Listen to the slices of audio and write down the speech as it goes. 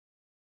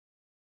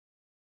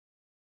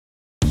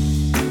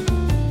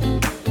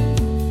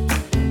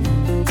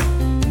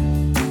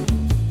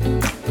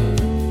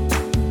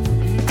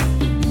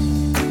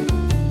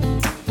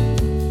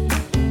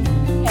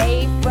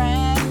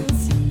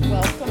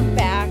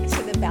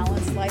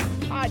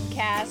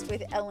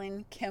with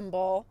Ellen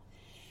Kimball.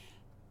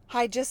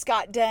 I just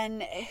got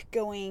done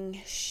going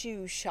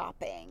shoe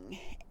shopping,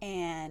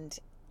 and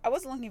I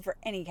wasn't looking for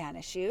any kind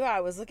of shoe.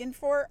 I was looking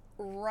for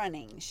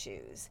running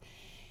shoes.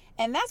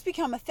 And that's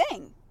become a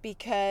thing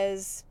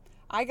because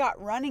I got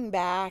running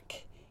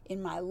back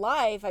in my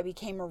life. I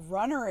became a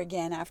runner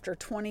again after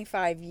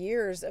 25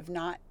 years of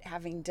not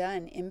having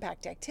done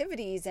impact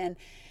activities, and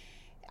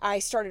I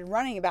started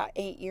running about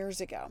 8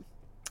 years ago.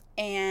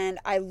 And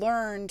I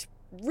learned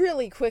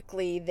really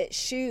quickly that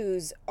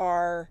shoes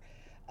are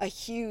a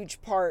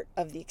huge part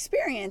of the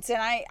experience. And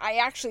I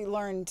actually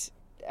learned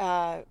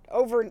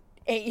over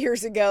 8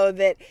 years ago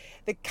that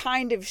the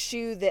kind of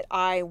shoe that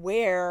I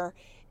wear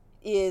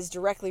is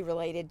directly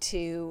related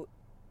to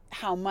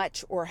how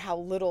much or how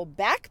little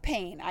back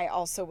pain I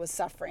also was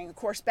suffering. Of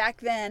course,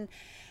 back then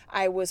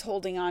I was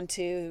holding on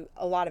to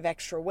a lot of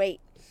extra weight,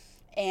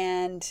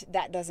 and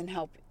that doesn't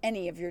help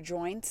any of your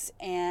joints,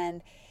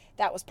 and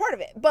that was part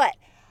of it. But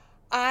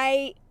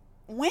I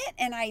went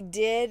and I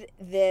did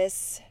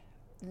this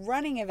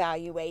running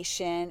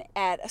evaluation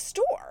at a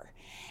store.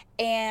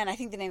 And I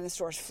think the name of the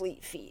store is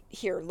Fleet Feet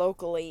here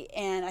locally.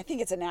 And I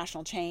think it's a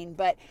national chain,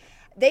 but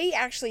they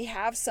actually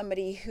have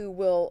somebody who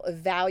will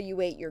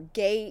evaluate your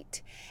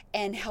gait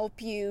and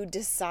help you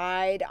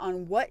decide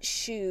on what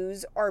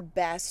shoes are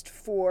best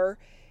for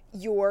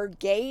your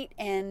gait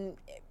and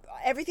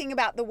everything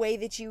about the way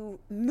that you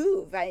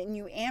move and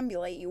you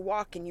ambulate, you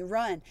walk and you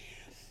run.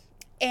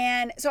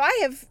 And so I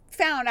have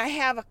found I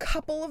have a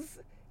couple of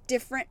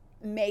different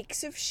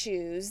makes of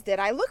shoes that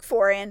I look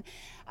for. And,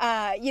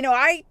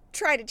 I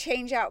try to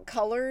change out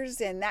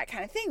colors and that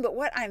kind of thing. But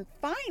what I'm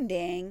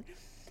finding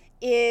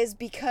is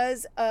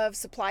because of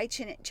supply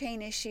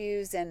chain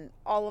issues and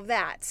all of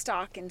that,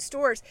 stock in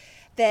stores,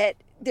 that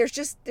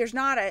there's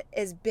not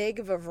as big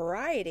of a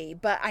variety,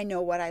 but I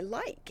know what I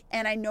like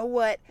and I know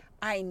what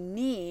I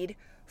need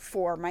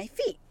for my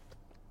feet.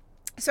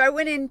 So I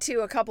went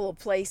into a couple of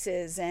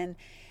places, and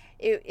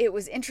it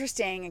was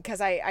interesting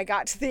because I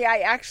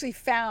actually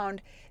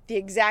found the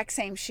exact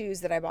same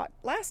shoes that I bought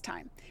last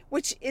time,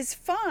 which is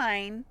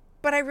fine,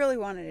 but I really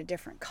wanted a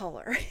different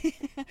color.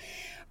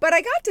 But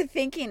I got to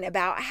thinking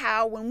about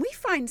how when we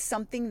find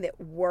something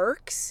that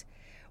works,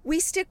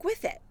 we stick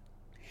with it.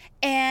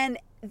 And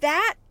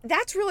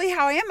that's really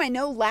how I am. I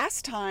know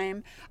last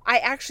time I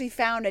actually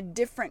found a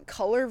different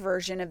color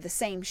version of the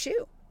same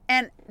shoe.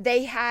 And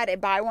they had a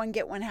buy one,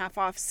 get one half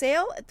off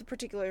sale at the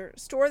particular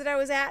store that I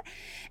was at.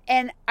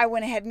 And I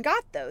went ahead and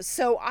got those.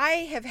 So I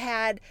have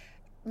had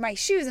my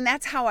shoes, and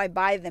that's how I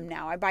buy them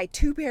now. I buy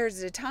 2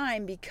 pairs at a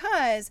time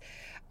because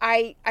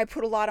I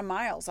put a lot of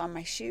miles on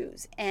my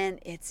shoes, and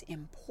it's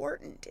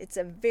important. It's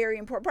a very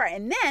important part.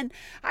 And then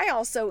I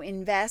also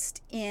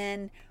invest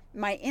in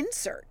my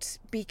inserts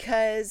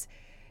because,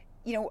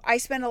 I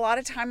spend a lot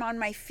of time on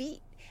my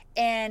feet,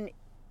 and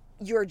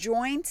your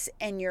joints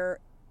and your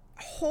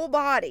whole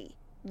body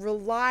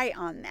rely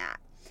on that.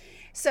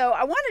 So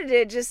I wanted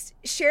to just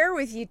share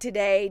with you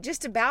today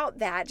just about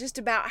that, just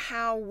about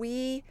how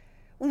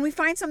when we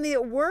find something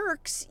that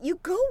works, you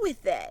go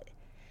with it.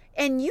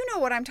 And you know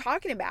what I'm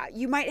talking about.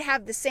 You might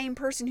have the same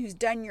person who's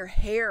done your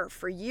hair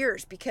for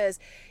years because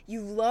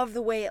you love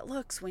the way it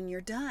looks when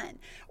you're done.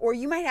 Or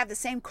you might have the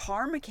same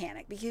car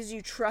mechanic because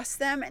you trust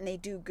them and they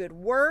do good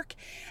work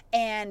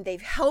and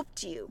they've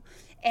helped you.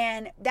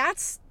 And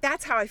that's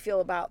how I feel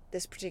about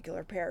this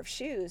particular pair of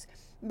shoes,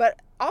 but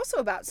also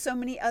about so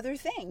many other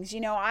things.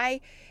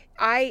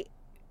 I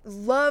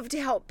love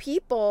to help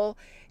people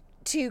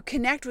to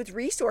connect with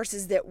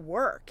resources that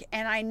work.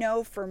 And I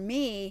know for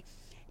me,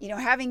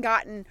 having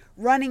gotten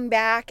running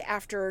back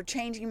after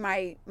changing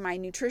my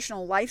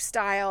nutritional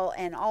lifestyle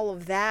and all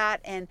of that,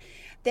 and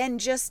then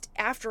just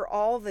after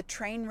all the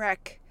train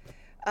wreck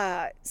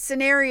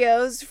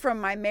scenarios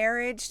from my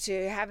marriage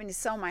to having to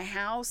sell my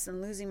house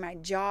and losing my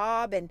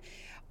job and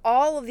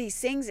all of these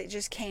things that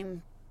just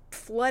came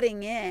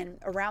flooding in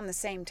around the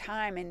same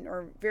time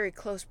or very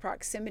close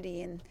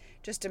proximity in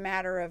just a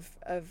matter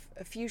of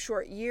a few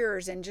short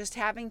years, and just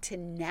having to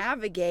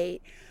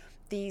navigate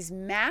these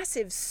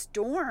massive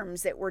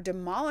storms that were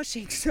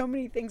demolishing so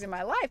many things in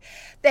my life,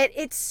 that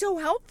it's so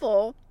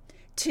helpful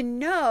to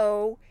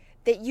know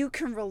that you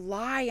can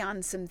rely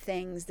on some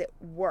things that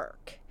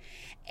work.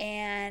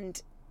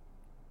 And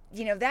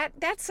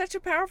that's such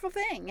a powerful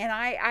thing. And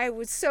I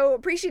was so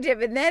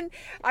appreciative. And then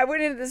I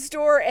went into the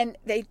store, and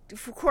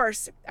of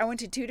course, I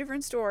went to 2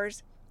 different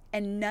stores,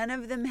 and none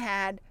of them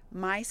had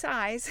my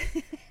size.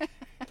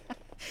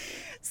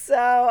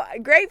 So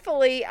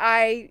gratefully,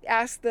 I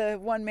asked the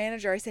one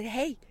manager, I said,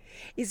 hey,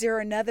 is there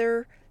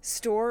another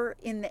store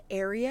in the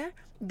area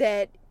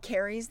that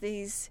carries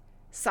these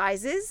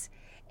sizes?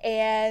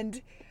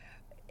 And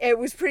it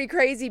was pretty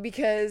crazy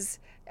because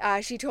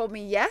she told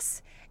me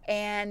yes.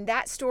 And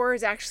that store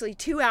is actually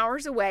 2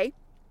 hours away.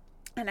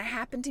 And I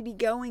happen to be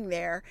going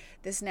there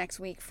this next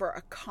week for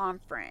a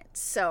conference.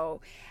 So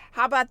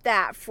how about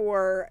that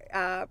for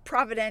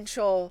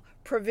providential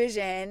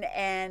provision,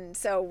 and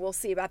so we'll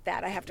see about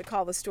that. I have to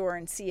call the store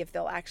and see if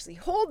they'll actually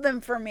hold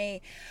them for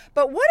me.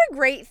 But what a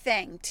great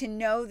thing to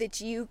know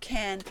that you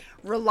can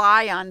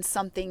rely on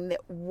something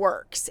that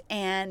works.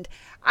 And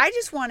I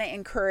just want to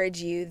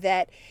encourage you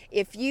that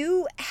if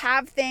you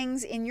have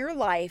things in your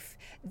life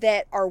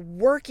that are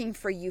working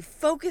for you,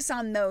 focus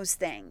on those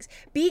things.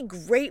 Be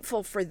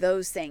grateful for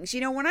those things.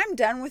 When I'm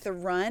done with a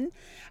run,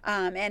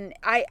 and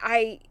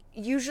I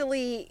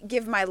usually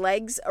give my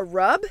legs a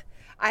rub.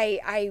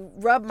 I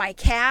rub my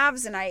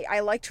calves, and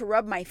I like to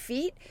rub my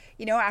feet,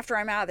 after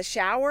I'm out of the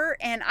shower.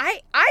 And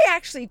I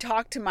actually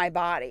talk to my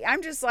body.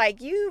 I'm just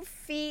like, you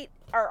feet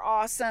are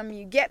awesome.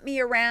 You get me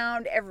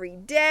around every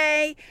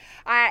day.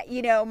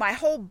 My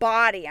whole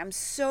body, I'm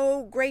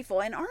so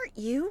grateful. And aren't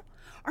you?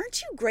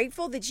 Aren't you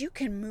grateful that you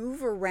can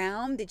move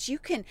around, that you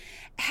can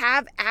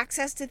have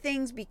access to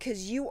things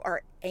because you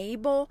are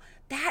able?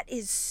 That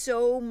is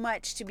so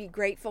much to be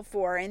grateful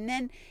for. And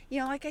then,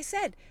 like I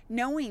said,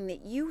 knowing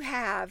that you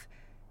have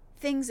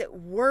things that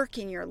work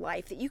in your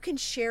life that you can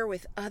share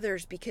with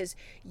others because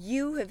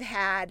you have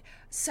had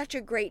such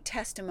a great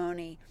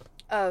testimony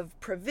of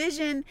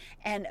provision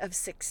and of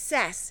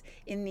success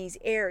in these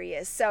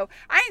areas. So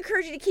I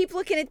encourage you to keep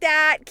looking at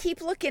that,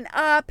 keep looking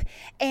up.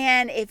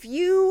 And if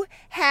you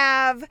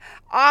have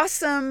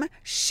awesome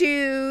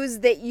shoes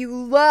that you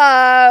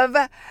love,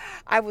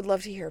 I would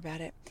love to hear about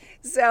it.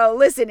 So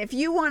listen, if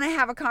you want to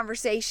have a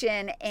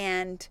conversation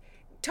and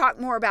talk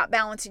more about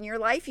balance in your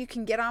life, you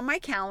can get on my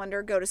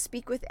calendar. Go to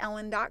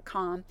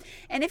speakwithellen.com.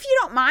 And if you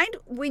don't mind,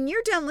 when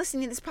you're done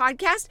listening to this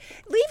podcast,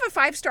 leave a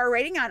 5-star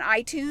rating on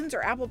iTunes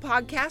or Apple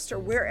Podcasts or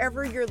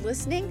wherever you're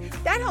listening.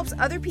 That helps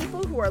other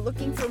people who are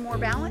looking for more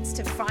balance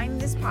to find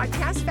this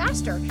podcast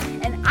faster.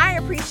 And I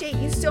appreciate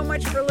you so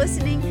much for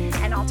listening,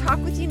 and I'll talk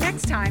with you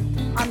next time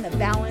on The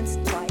Balanced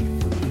Life.